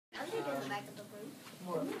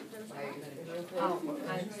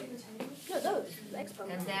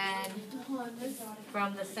And then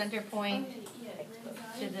from the center point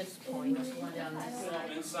to this point down this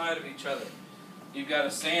side. Inside of each other. You've got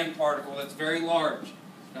a sand particle that's very large.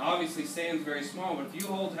 Now obviously sand's very small, but if you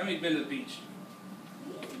hold, how many have been to the beach?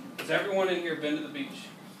 Has everyone in here been to the beach?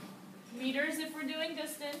 Meters if we're doing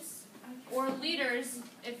distance, or liters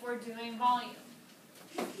if we're doing volume.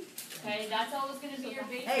 Okay, that's always going to be your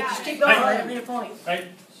base. Hey, just keep going. I made a point. Hey.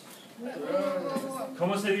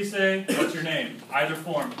 Como se dice? What's your name? Either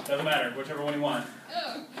form. Doesn't matter. Whichever one you want.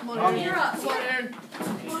 Come on, You're up. Come on,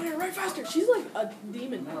 Aaron, right faster. She's like a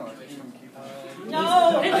demon.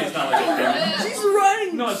 No! It's not like a demon. She's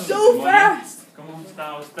running No, so fast. Come on,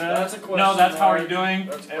 está usted. That's a question. No, that's how are you doing?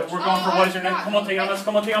 That's a We're question. going for what is your name? Como te llamas?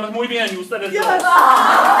 Como te llamas? Muy bien. Ustedes Yes!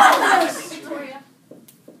 dos. Victoria.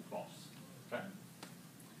 False. Okay.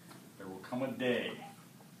 There will come a day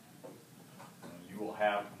when you will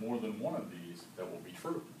have more than one of these that will be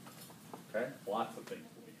true. Okay? Lots of things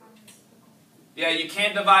will be true. Yeah, you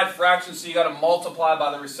can't divide fractions, so you got to multiply by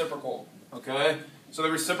the reciprocal. Okay? So the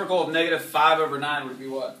reciprocal of -5/9 would be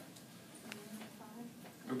what?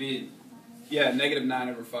 It would be, yeah,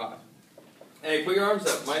 -9/5. Hey, put your arms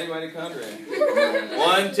up. Mighty mitochondria.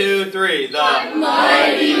 1, 2, 3. The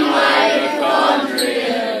Mighty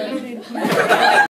mitochondria.